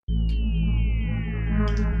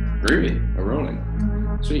Groovy, we're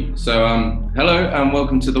rolling. Sweet. So, hello and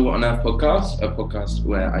welcome to the What on Earth podcast, a podcast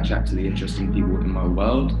where I chat to the interesting people in my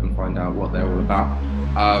world and find out what they're all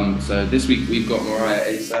about. So this week we've got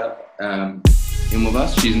Mariah Asa in with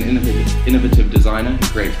us. She's an innovative designer who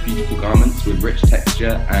creates beautiful garments with rich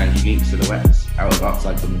texture and unique silhouettes out of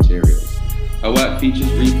upcycled materials. Her work features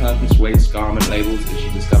repurposed waste garment labels as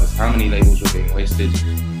she discovers how many labels were being wasted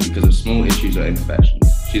because of small issues or imperfections.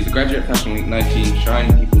 She's the Graduate Fashion Week 19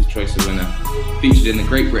 Shine People's Choice winner, featured in the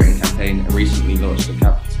Great Britain campaign, and recently launched a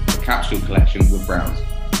capsule collection with Browns.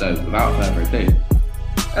 So, without further ado,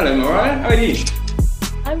 hello Mariah, how are you?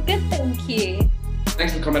 I'm good, thank you.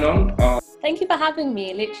 Thanks for coming on. Thank you for having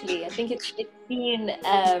me, literally. I think it's been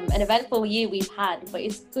an eventful year we've had, but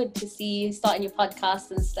it's good to see you starting your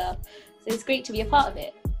podcast and stuff. So it's great to be a part of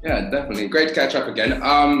it. Yeah, definitely. Great to catch up again.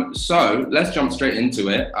 So let's jump straight into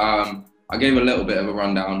it. I gave a little bit of a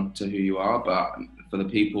rundown to who you are, but for the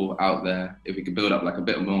people out there, if we could build up like a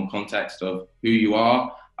bit more context of who you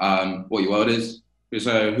are, what your world is.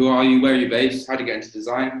 So who are you? Where are you based? How did you get into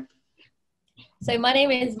design? So my name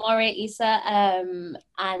is Mariah Asa,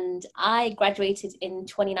 and I graduated in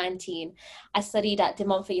 2019. I studied at De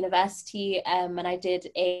Montfort University, and I did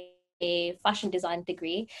a fashion design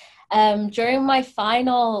degree. During my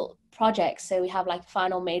final project, so we have like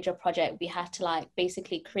final major project, we had to like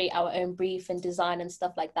basically create our own brief and design and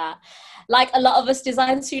stuff like that. Like a lot of us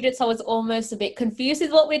design students, I was almost a bit confused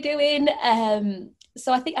with what we're doing.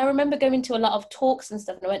 So I think I remember going to a lot of talks and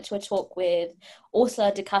stuff, and I went to a talk with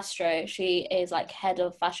Ursula de Castro. She is like head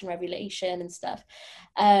of fashion regulation and stuff.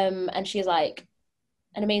 And she's like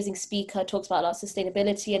an amazing speaker, talks about a lot of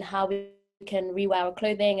sustainability and how we can rewear our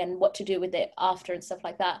clothing and what to do with it after and stuff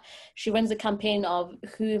like that. She runs a campaign of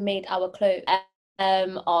who made our clothes,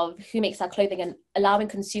 of who makes our clothing, and allowing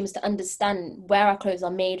consumers to understand where our clothes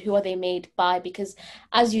are made, who are they made by, because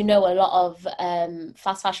as you know, a lot of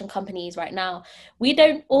fast fashion companies right now, we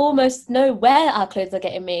don't almost know where our clothes are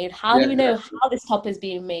getting made. How do we know how this top is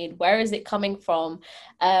being made? Where is it coming from?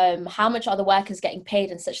 How much are the workers getting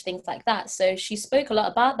paid and such things like that? So she spoke a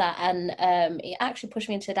lot about that, and it actually pushed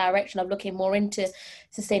me into a direction of looking more into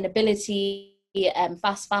sustainability,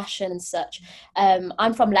 fast fashion and such.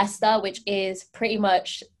 I'm from Leicester, which is pretty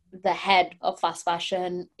much the head of fast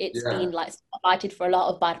fashion. It's been like spotlighted for a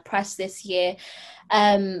lot of bad press this year.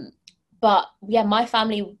 But yeah,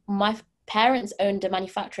 my parents owned a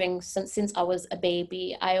manufacturing since I was a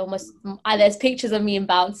baby. There's pictures of me in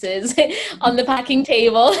bouncers on the packing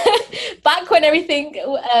table back when everything,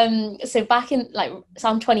 so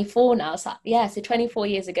I'm 24 now, so 24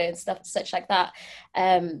 years ago and stuff such like that.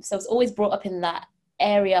 So I was always brought up in that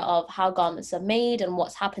area of how garments are made and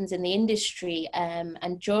what happens in the industry.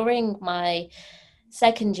 And during my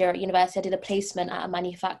second year at university, I did a placement at a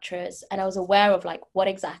manufacturer's, and I was aware of like what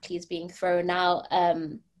exactly is being thrown out,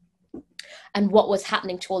 and what was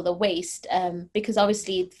happening to all the waste, because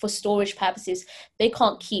obviously for storage purposes they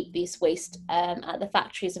can't keep this waste at the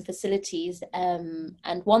factories and facilities, and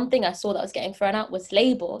one thing I saw that was getting thrown out was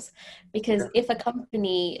labels, because if a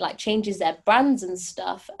company like changes their brands and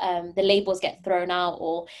stuff, the labels get thrown out,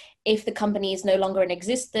 or if the company is no longer in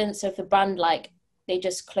existence, so if the brand like they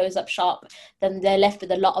just close up shop, then they're left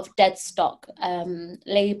with a lot of dead stock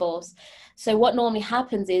labels. So what normally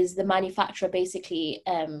happens is the manufacturer basically,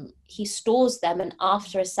 he stores them, and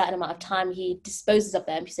after a certain amount of time, he disposes of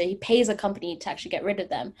them. So he pays a company to actually get rid of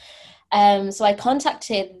them. So I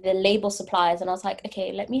contacted the label suppliers, and I was like,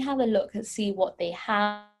 okay, let me have a look and see what they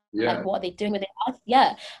have. Yeah. Like, what are they doing with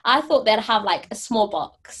it? I thought they'd have like a small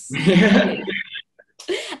box.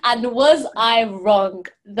 And was I wrong?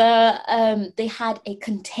 They had a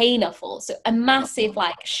container full, so a massive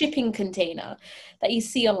like shipping container that you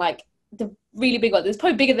see on like the really big one. It's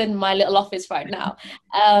probably bigger than my little office right now.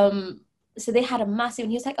 So they had a massive,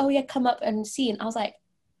 and he was like, "Oh yeah, come up and see." And I was like,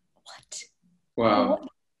 "What? Wow!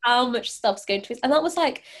 How much stuff's going to it?" And that was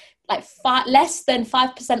like less than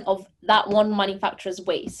 5% of that one manufacturer's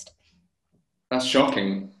waste. That's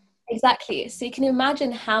shocking. Exactly. So you can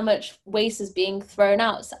imagine how much waste is being thrown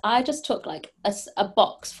out. So I just took like a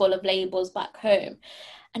box full of labels back home,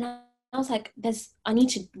 and I was like, I need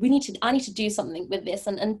to do something with this.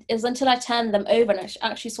 And it was until I turned them over and I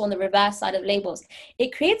actually saw on the reverse side of labels,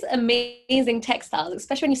 it creates amazing textiles,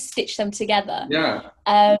 especially when you stitch them together. Yeah.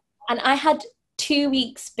 And I had 2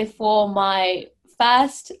 weeks before my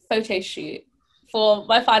first photo shoot for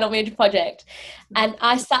my final major project, and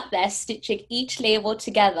I sat there stitching each label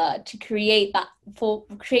together to create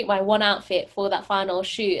my one outfit for that final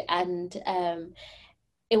shoot. And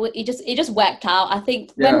it just worked out. I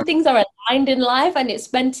think Yeah. when things are aligned in life and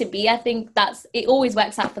it's meant to be, I think it always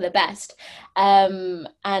works out for the best.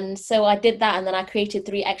 And so I did that, and then I created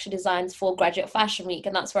 3 extra designs for Graduate Fashion Week,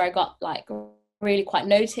 and that's where I got like really quite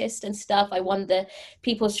noticed and stuff. I won the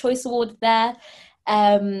People's Choice Award there.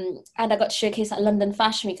 And I got to showcase at London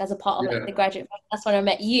Fashion Week as a part of like the graduate. That's when I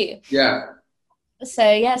met you. Yeah. So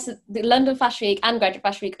yes, the London Fashion Week and Graduate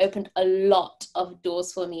Fashion Week opened a lot of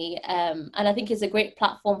doors for me, and I think it's a great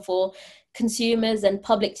platform for consumers and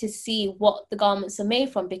public to see what the garments are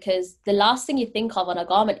made from, because the last thing you think of on a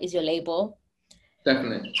garment is your label.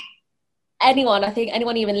 Definitely. I think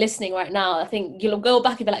anyone even listening right now, I think you'll go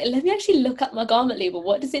back and be like, let me actually look at my garment label.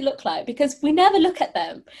 What does it look like? Because we never look at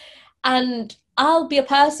them. And I'll be a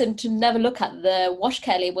person to never look at the wash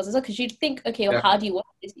care labels as well, because you'd think, okay, well, how do you wash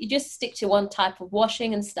this? You just stick to one type of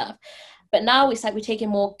washing and stuff. But now it's like we're taking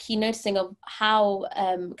more keen noticing of how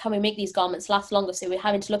can we make these garments last longer. So we're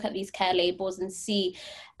having to look at these care labels and see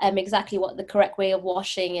exactly what the correct way of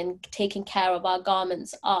washing and taking care of our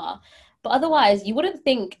garments are. But otherwise, you wouldn't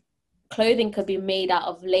think clothing could be made out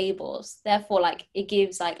of labels. Therefore, like, it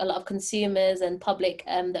gives like a lot of consumers and public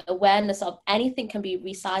the awareness of anything can be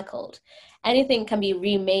recycled, anything can be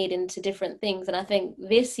remade into different things. And I think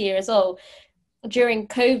this year as well, during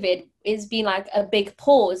COVID, it's been like a big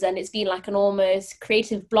pause, and it's been like an almost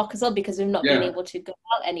creative block as well, because we've not been able to go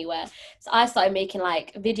out anywhere. So I started making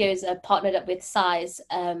like videos, partnered up with Size,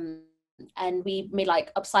 and we made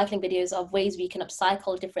like upcycling videos of ways we can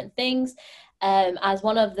upcycle different things. As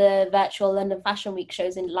one of the virtual London Fashion Week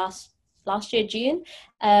shows in last year, June,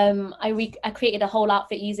 I created a whole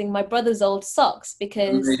outfit using my brother's old socks,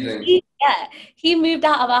 because he moved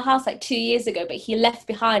out of our house like 2 years ago, but he left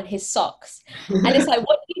behind his socks. And it's like,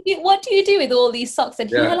 what do you do with all these socks? And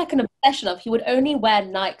he had like an obsession of, he would only wear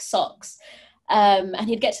Nike socks. And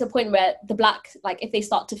he'd get to the point where the black, like if they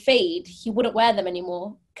start to fade, he wouldn't wear them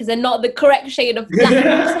anymore because they're not the correct shade of black. And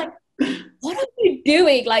I'm just like, what are you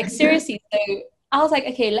doing? Like, seriously. So I was like,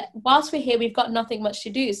 okay, whilst we're here, we've got nothing much to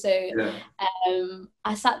do. So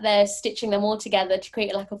I sat there stitching them all together to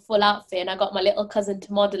create like a full outfit, and I got my little cousin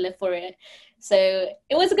to model it for it. So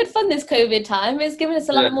it was a good fun this COVID time. It's given us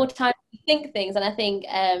a lot more time to think things. And I think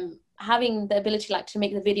having the ability like to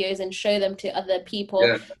make the videos and show them to other people,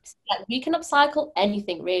 like, we can upcycle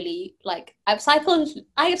anything really. Like I upcycle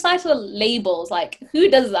labels. Like, who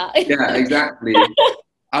does that? Yeah, exactly.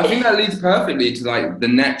 I think that leads perfectly to like the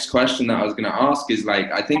next question that I was going to ask is like,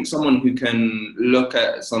 I think someone who can look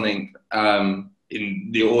at something in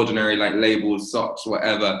the ordinary, like labels, socks,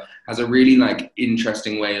 whatever, has a really like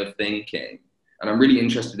interesting way of thinking. And I'm really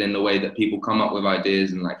interested in the way that people come up with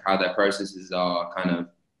ideas and like how their processes are kind of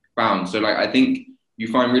found. So like, I think you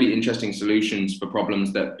find really interesting solutions for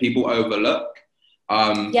problems that people overlook.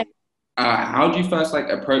 How do you first like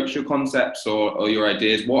approach your concepts or your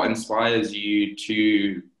ideas? What inspires you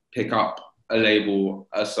to pick up a label,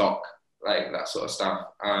 a sock, like that sort of stuff?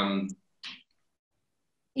 I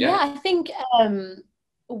think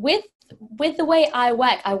with the way I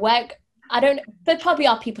work, there probably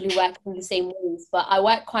are people who work in the same ways, but I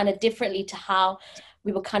work kind of differently to how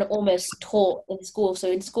we were kind of almost taught in school.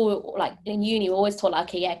 So in school, like in uni, we always taught like,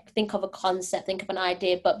 okay, yeah, think of a concept, think of an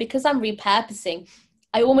idea. But because I'm repurposing,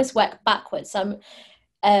 I almost work backwards. So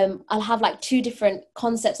I'll have like 2 different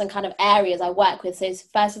concepts and kind of areas I work with. So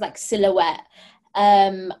first is like silhouette.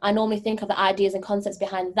 I normally think of the ideas and concepts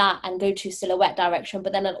behind that and go to silhouette direction,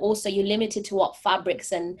 but then also you're limited to what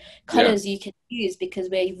fabrics and colors you can use, because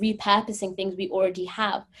we're repurposing things we already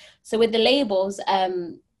have. So with the labels,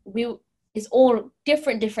 it's all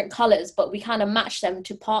different colors, but we kind of match them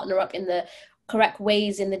to partner up in the correct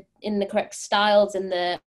ways, in the correct styles, in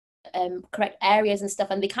the correct areas and stuff,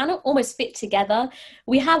 and they kind of almost fit together.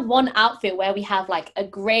 We have one outfit where we have like a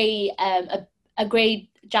gray a gray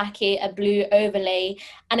jacket, a blue overlay,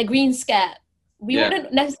 and a green skirt. We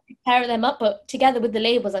wouldn't necessarily pair them up, but together with the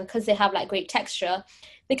labels, and because they have like great texture,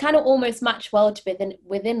 they kind of almost match well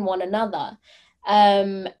within one another.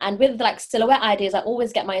 And with like silhouette ideas, I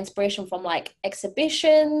always get my inspiration from like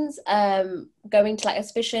exhibitions, going to like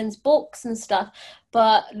exhibitions, books and stuff.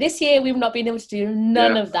 But this year we've not been able to do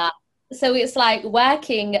none of that. So it's like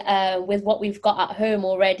working with what we've got at home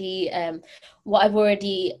already, what I've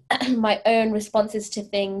already, my own responses to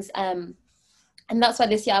things. And that's why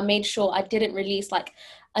this year I made sure I didn't release like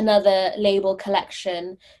another label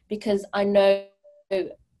collection, because I know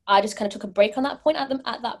I just kind of took a break on that point at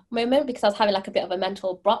that moment, because I was having like a bit of a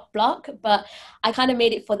mental block, but I kind of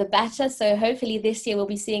made it for the better. So hopefully this year we'll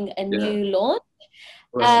be seeing a new launch.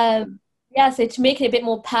 Yeah, so to make it a bit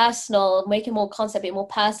more personal, make it more concept, a bit more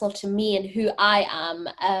personal to me and who I am,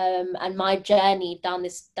 and my journey down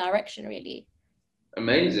this direction, really.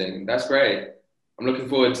 Amazing. That's great. I'm looking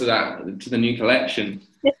forward to that, to the new collection.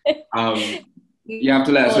 Um, you have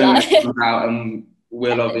to let us All know when it that. comes out, and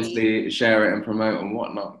we'll Definitely. obviously share it and promote and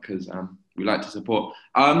whatnot because we like to support.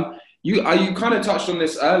 You kind of touched on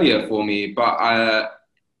this earlier for me, but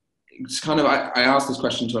it's kind of I asked this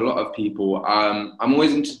question to a lot of people. I'm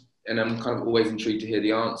always and I'm kind of always intrigued to hear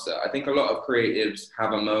the answer. I think a lot of creatives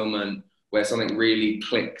have a moment where something really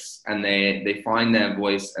clicks and they find their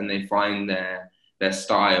voice and they find their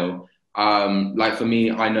style. Like for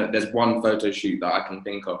me, I know there's one photo shoot that I can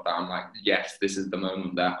think of that I'm like, yes, this is the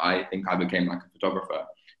moment that I think I became like a photographer.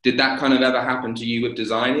 Did that kind of ever happen to you with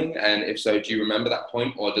designing? And if so, do you remember that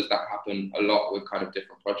point, or does that happen a lot with kind of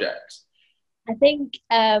different projects? I think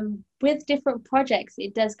with different projects,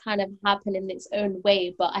 it does kind of happen in its own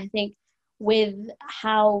way. But I think with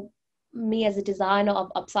how me as a designer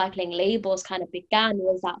of upcycling labels kind of began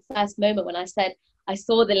was that first moment when I said I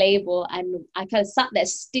saw the label and I kind of sat there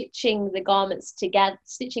stitching the garments together,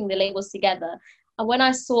 stitching the labels together. And when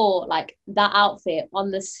I saw like that outfit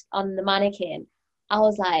on the mannequin, I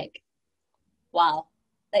was like, wow.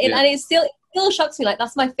 Yeah, And it still shocks me. Like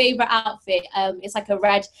that's my favorite outfit. It's like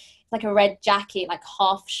a red jacket, like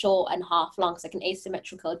half short and half long. It's like an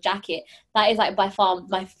asymmetrical jacket. That is like by far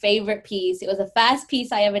my favorite piece. It was the first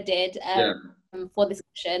piece I ever did yeah, for this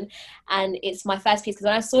collection, and it's my first piece because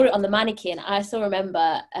when I saw it on the mannequin, I still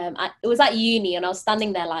remember. It was at uni, and I was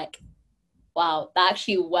standing there like, wow, that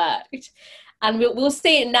actually worked. And we'll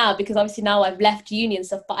say it now because obviously now I've left uni and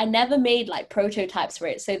stuff, but I never made like prototypes for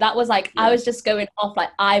it. So that was like, I yeah, was just going off like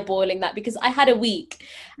eyeballing that because I had a week,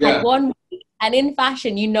 had yeah, 1 week. And in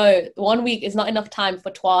fashion, 1 week is not enough time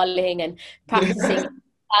for toiling and practicing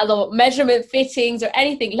or measurement fittings or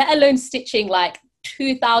anything, let alone stitching like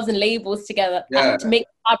 2,000 labels together yeah, to make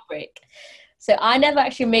fabric. So I never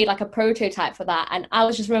actually made like a prototype for that. And I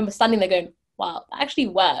was just remember standing there going, wow, that actually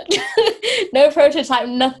worked. No prototype,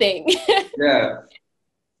 nothing. yeah.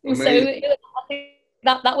 So Amazing. I think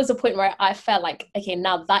that was a point where I felt like, okay,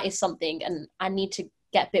 now that is something, and I need to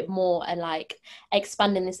get a bit more and like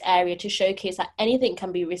expand in this area to showcase that anything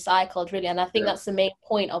can be recycled, really. And I think Yeah, that's the main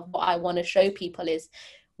point of what I want to show people is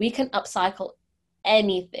we can upcycle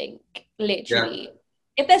anything, yeah, literally.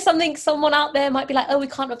 If there's something someone out there might be like, oh, we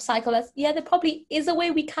can't upcycle this. Yeah, there probably is a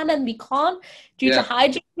way we can and we can't due to yeah,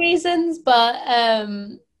 hygiene reasons, but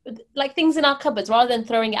like things in our cupboards, rather than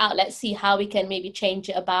throwing it out, let's see how we can maybe change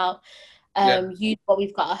it about, yeah, use what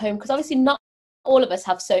we've got at home, because obviously not all of us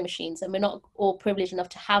have sewing machines and we're not all privileged enough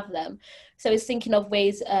to have them. So it's thinking of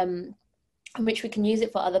ways in which we can use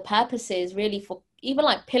it for other purposes, really. For even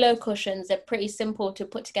like pillow cushions, they're pretty simple to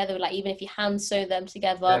put together, like even if you hand sew them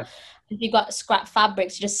together. yeah, If you've got scrap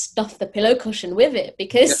fabrics, you just stuff the pillow cushion with it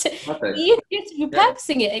yeah. because Perfect. you're Yeah.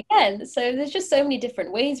 repurposing it again. So there's just so many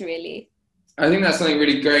different ways, really. I think that's something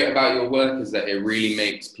really great about your work is that it really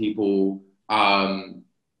makes people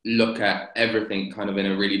look at everything kind of in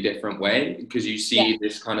a really different way because you Yeah. see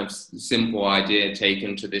this kind of simple idea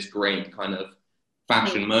taken to this great kind of Mhm.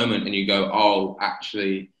 fashion moment, and you go, oh,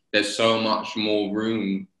 actually, there's so much more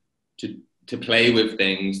room to play with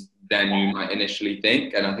things than you might initially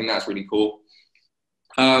think, and I think that's really cool.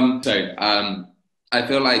 I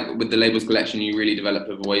feel like with the labels collection, you really develop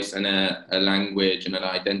a voice and a language and an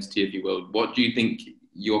identity, if you will. What do you think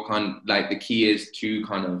your kind like the key is to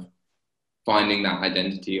kind of finding that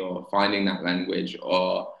identity or finding that language,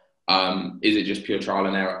 or is it just pure trial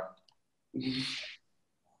and error?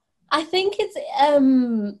 I think it's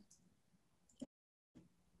I'm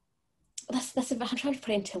trying to put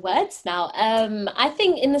it into words now. I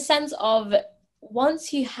think in the sense of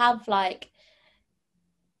once you have like,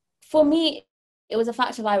 for me, it was a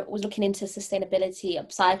fact of I was looking into sustainability,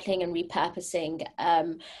 upcycling, and repurposing.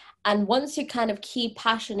 And once your kind of key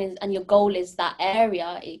passion is and your goal is that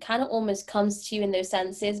area, it kind of almost comes to you in those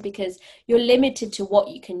senses because you're limited to what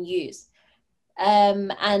you can use.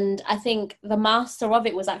 And I think the master of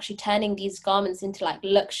it was actually turning these garments into like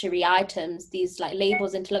luxury items, these like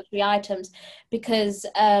labels into luxury items, because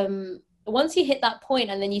once you hit that point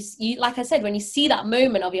and then you like I said, when you see that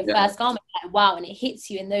moment of your Yeah, first garment, like, wow, and it hits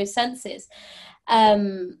you in those senses,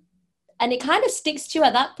 um and it kind of sticks to you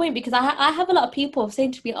at that point because I have a lot of people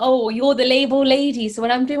saying to me, oh, you're the label lady. So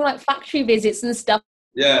when I'm doing like factory visits and stuff,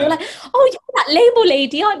 they're yeah, like, oh, you're that label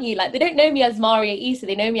lady, aren't you? Like they don't know me as Mariah Issa,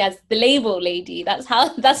 they know me as the label lady. That's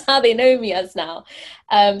how they know me as now.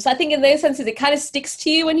 So I think in those senses, it kind of sticks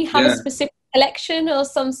to you when you have a yeah, specific collection or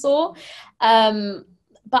some sort.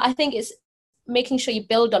 But I think making sure you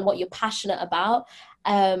build on what you're passionate about.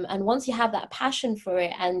 And once you have that passion for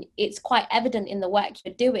it and it's quite evident in the work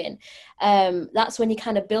you're doing, that's when you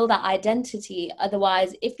kind of build that identity.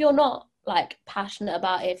 Otherwise, if you're not like passionate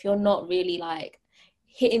about it, if you're not really like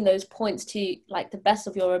hitting those points to like the best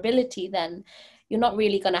of your ability, then you're not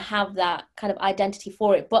really going to have that kind of identity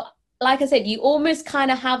for it. But like I said, you almost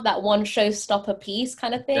kind of have that one showstopper piece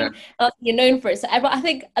kind of thing. You're known for it. So I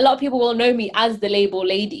think a lot of people will know me as the label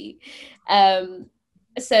lady.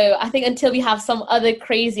 So I think until we have some other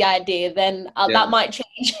crazy idea, then that might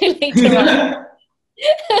change later on.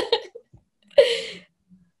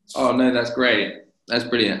 Oh no, that's great. That's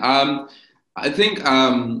brilliant. I think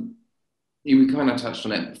we kind of touched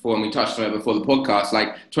on it before, and we touched on it before the podcast.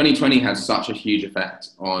 Like 2020 had such a huge effect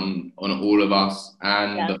on all of us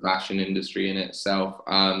and the fashion industry in itself.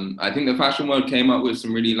 I think the fashion world came up with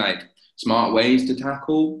some really like smart ways to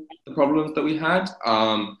tackle the problems that we had.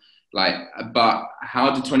 But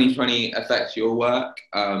how did 2020 affect your work?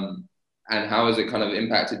 And how has it kind of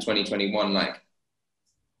impacted 2021, like,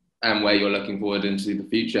 and where you're looking forward into the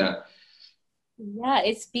future? Yeah,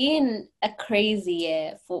 it's been a crazy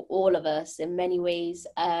year for all of us in many ways.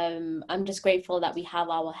 I'm just grateful that we have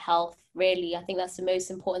our health, really. I think that's the most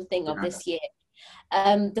important thing of this year.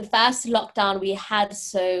 The first lockdown we had,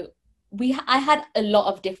 I had a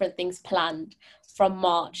lot of different things planned from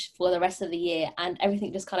March for the rest of the year, and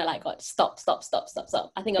everything just kind of like got stop.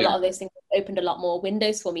 I think a lot of those things opened a lot more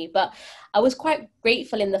windows for me, but I was quite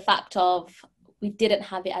grateful in the fact of we didn't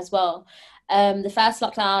have it as well. The first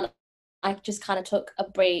lockdown, I just kind of took a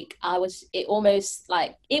break.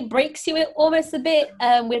 It breaks you almost a bit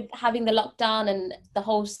with having the lockdown and the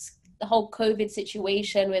whole COVID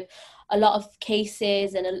situation with a lot of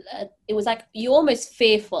cases, and it was like you're almost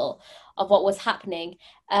fearful of what was happening.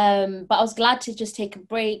 But I was glad to just take a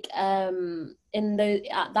break at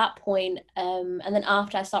that point. And then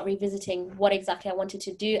after, I start revisiting what exactly I wanted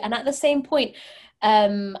to do. And at the same point,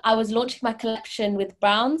 I was launching my collection with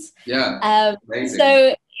Browns.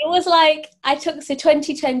 So it was like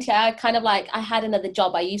 2020, I had another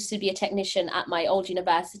job. I used to be a technician at my old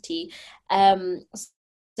university. So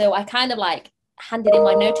I kind of like handed in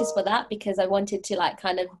my notice for that because I wanted to like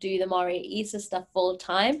kind of do the Mariah stuff full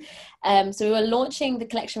time. So we were launching the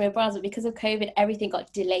collection with Browns, but because of COVID, everything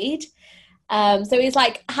got delayed. So it's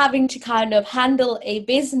like having to kind of handle a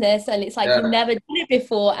business, and it's like you've never done it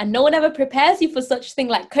before, and no one ever prepares you for such thing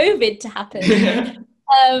like COVID to happen.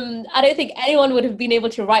 I don't think anyone would have been able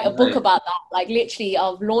to write a book about that, like literally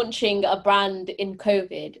of launching a brand in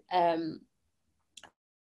COVID.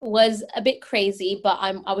 Was a bit crazy, but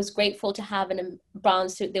I was grateful to have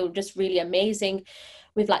Browns. They were just really amazing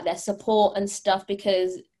with like their support and stuff,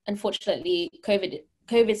 because unfortunately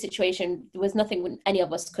COVID situation, there was nothing any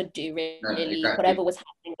of us could do really. Whatever was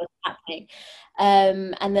happening.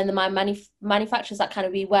 And then my manufacturers that kind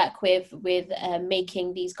of we work with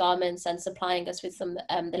making these garments and supplying us with some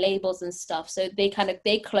the labels and stuff, so they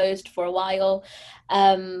closed for a while,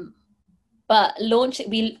 but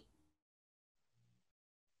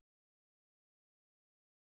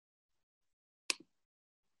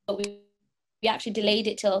we actually delayed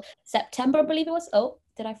it till September, I believe it was. Oh,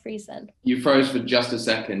 did I freeze then? You froze for just a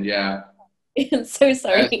second, yeah. So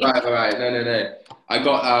sorry. All right. No. I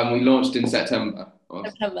got, we launched in September.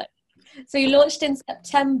 So we launched in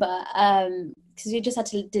September because we just had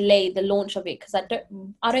to delay the launch of it because I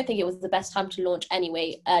don't think it was the best time to launch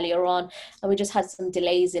anyway earlier on, and we just had some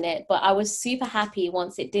delays in it. But I was super happy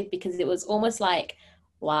once it did, because it was almost like,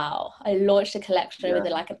 wow, I launched a collection with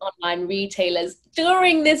like an online retailers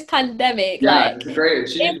during this pandemic. It's a great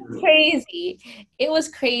achievement. It was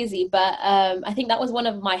crazy, but I think that was one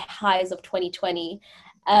of my highs of 2020.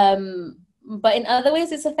 But in other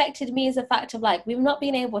ways, it's affected me as a fact of like we've not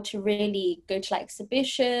been able to really go to like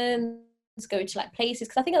exhibitions, go to like places,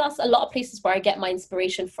 because I think that's a lot of places where I get my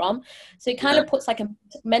inspiration from. So it kind of puts like a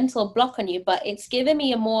mental block on you, but it's given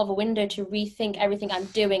me more of a window to rethink everything I'm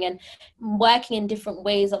doing and working in different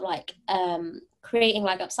ways of like creating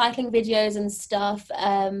like upcycling videos and stuff,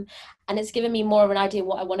 and it's given me more of an idea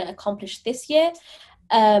what I want to accomplish this year,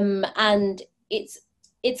 and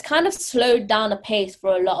it's kind of slowed down a pace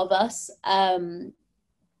for a lot of us.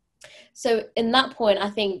 So in that point,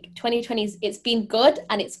 I think 2020 it's been good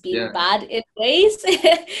and it's been bad in ways.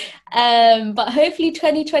 But hopefully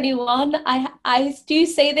 2021, I do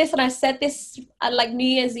say this, and I said this at like New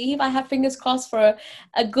Year's Eve, I have fingers crossed for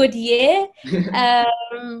a good year.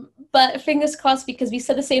 But fingers crossed, because we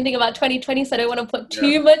said the same thing about 2020, so I don't want to put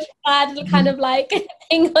too much bad kind of like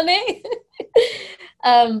thing on it.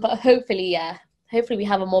 But hopefully we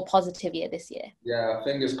have a more positive year this year. Yeah,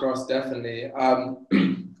 fingers crossed, definitely.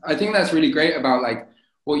 I think that's really great about like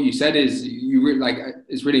what you said is like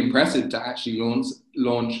it's really impressive to actually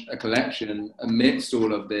launch a collection amidst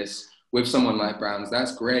all of this with someone like Brands.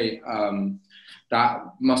 That's great. That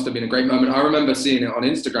must have been a great moment. I remember seeing it on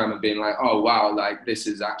Instagram and being like, oh wow, like this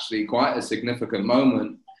is actually quite a significant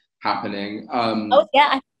moment happening. Oh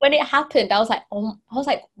yeah, when it happened, I was like, oh, I was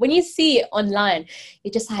like, when you see it online,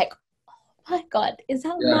 you're just like, oh my God, is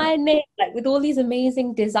that Yeah, my name? Like with all these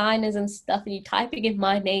amazing designers and stuff, and you typing in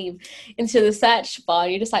my name into the search bar,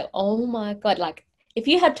 and you're just like, oh my God, like if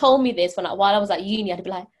you had told me this while I was at uni, I'd be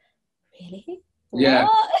like, really? yeah.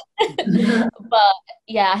 What? But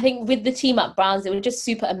yeah, I think with the team at Browns, they were just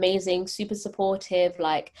super amazing, super supportive.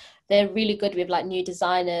 Like they're really good with like new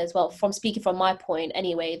designers. Well, from speaking from my point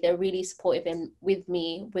anyway, they're really supportive with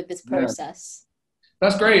me with this Yeah. process.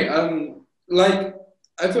 That's great. Like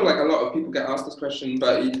I feel like a lot of people get asked this question,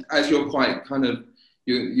 but as you're quite kind of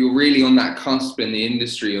you're really on that cusp in the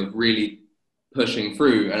industry of really pushing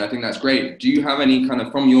through, and I think that's great. Do you have any kind of,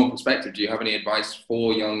 from your perspective, do you have any advice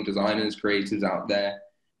for young designers, creators out there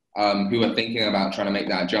who are thinking about trying to make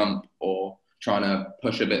that jump or trying to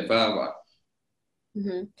push a bit further?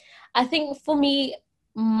 Mm-hmm. I think for me,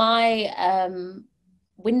 my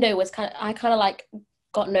window was I kind of like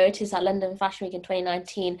got noticed at London Fashion Week in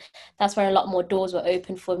 2019. That's where a lot more doors were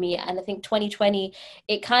open for me. And I think 2020,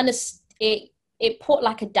 it kind of, it put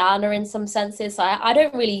like a downer in some senses. So I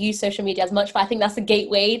don't really use social media as much, but I think that's a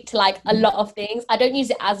gateway to like a lot of things. I don't use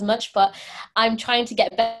it as much, but I'm trying to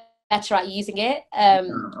get better at using it. I'm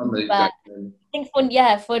the But exact same. I think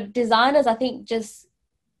for designers, I think just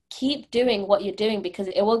keep doing what you're doing because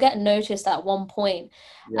it will get noticed at one point.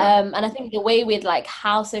 Yeah, And I think the way with like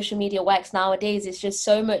how social media works nowadays is just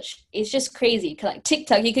so much, it's just crazy. Cause like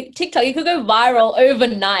TikTok, you could go viral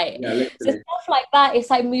overnight. yeah, So literally. stuff like that, it's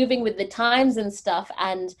like moving with the times and stuff.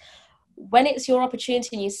 And when it's your opportunity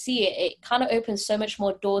and you see it, it kind of opens so much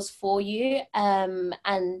more doors for you.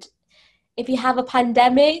 And if you have a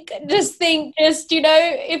pandemic,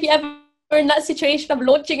 if you ever in that situation of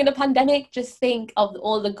launching in a pandemic, just think of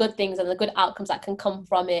all the good things and the good outcomes that can come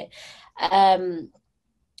from it. Um,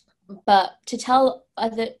 but to tell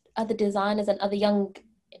other designers and other young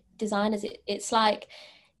designers, it's like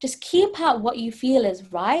just keep out what you feel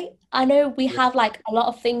is right. I know we have like a lot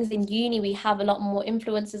of things in uni. We have a lot more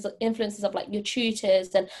influences of like your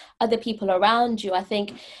tutors and other people around you. I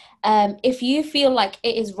think if you feel like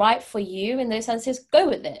it is right for you in those senses, go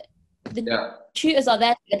with it. The Yeah, tutors are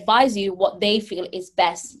there to advise you what they feel is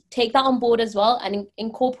best. Take that on board as well and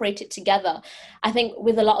incorporate it together. I think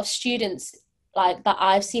with a lot of students like that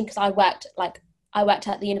I've seen, because I worked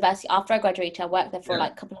at the university after I graduated. I worked there for yeah,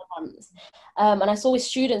 like a couple of months. And I saw with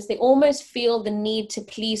students, they almost feel the need to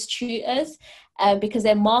please tutors because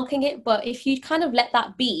they're marking it. But if you kind of let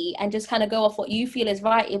that be and just kind of go off what you feel is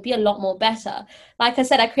right, it'll be a lot more better. Like I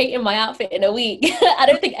said, I created my outfit in a week. I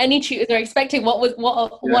don't think any tutors are expecting what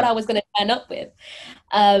yeah, I was going to turn up with.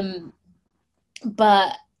 Um,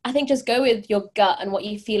 but I think just go with your gut and what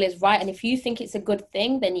you feel is right. And if you think it's a good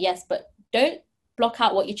thing, then yes, but don't block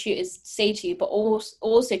out what your tutors say to you, but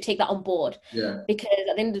also take that on board yeah, because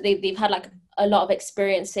at the end of the day, they've had like a lot of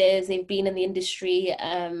experiences. They've been in the industry.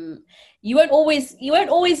 You won't always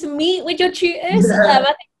meet with your tutors. I yeah,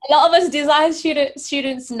 think a lot of us design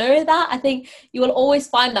students know that. I think you will always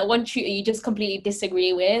find that one tutor you just completely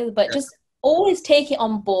disagree with, but just always take it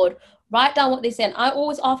on board, write down what they say. And I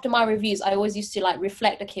always, after my reviews, I always used to like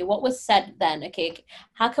reflect, okay, what was said then? Okay,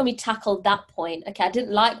 how can we tackle that point? Okay, I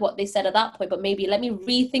didn't like what they said at that point, but maybe let me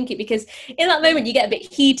rethink it, because in that moment you get a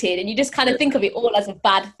bit heated and you just kind of think of it all as a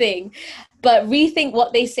bad thing. But rethink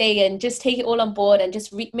what they say and just take it all on board and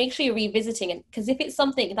just make sure you're revisiting it. Because if it's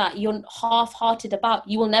something that you're half-hearted about,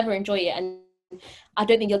 you will never enjoy it. And I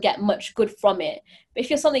don't think you'll get much good from it. But if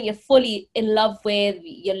you're something you're fully in love with,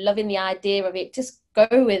 you're loving the idea of it, just go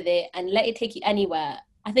with it and let it take you anywhere.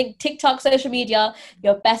 I think TikTok, social media,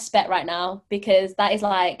 your best bet right now, because that is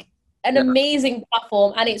like an yeah, amazing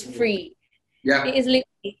platform and it's free. yeah. It is literally,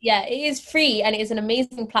 yeah, it is free and it is an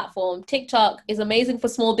amazing platform. TikTok is amazing for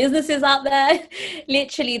small businesses out there.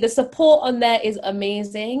 Literally, the support on there is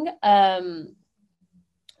amazing. So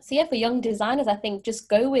yeah, for young designers, I think just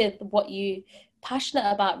go with what you passionate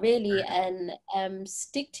about really and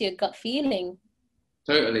stick to your gut feeling.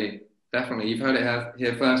 Totally, definitely. You've heard it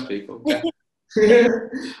here first, people.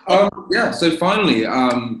 Yeah. So finally,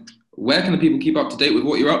 where can the people keep up to date with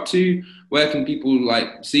what you're up to? Where can people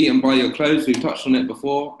like see and buy your clothes? We've touched on it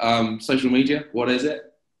before. Social media, what is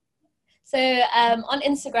it? So on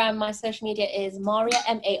Instagram, my social media is Mariah,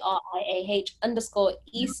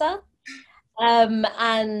 Mariah_Isa.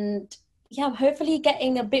 And yeah, I'm hopefully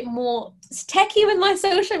getting a bit more techie with my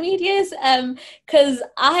social medias, because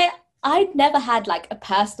I'd never had like a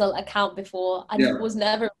personal account before. Yeah. Was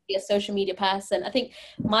never really a social media person. I think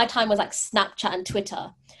my time was like Snapchat and Twitter.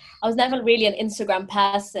 I was never really an Instagram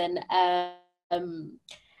person.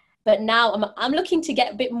 But now I'm looking to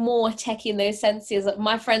get a bit more techie in those senses.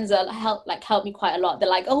 My friends are help me quite a lot. They're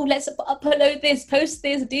like, oh, let's upload this, post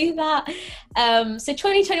this, do that. So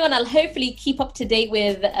 2021, I'll hopefully keep up to date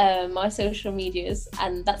with my social medias,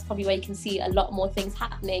 and that's probably where you can see a lot more things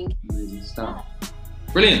happening. Amazing stuff.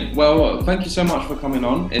 Brilliant. Well, thank you so much for coming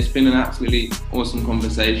on. It's been an absolutely awesome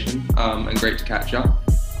conversation, and great to catch up.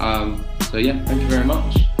 So yeah, thank you very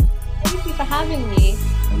much. Thank you for having me.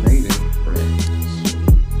 Amazing. Brilliant.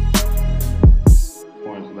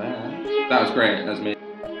 That was great. That was amazing.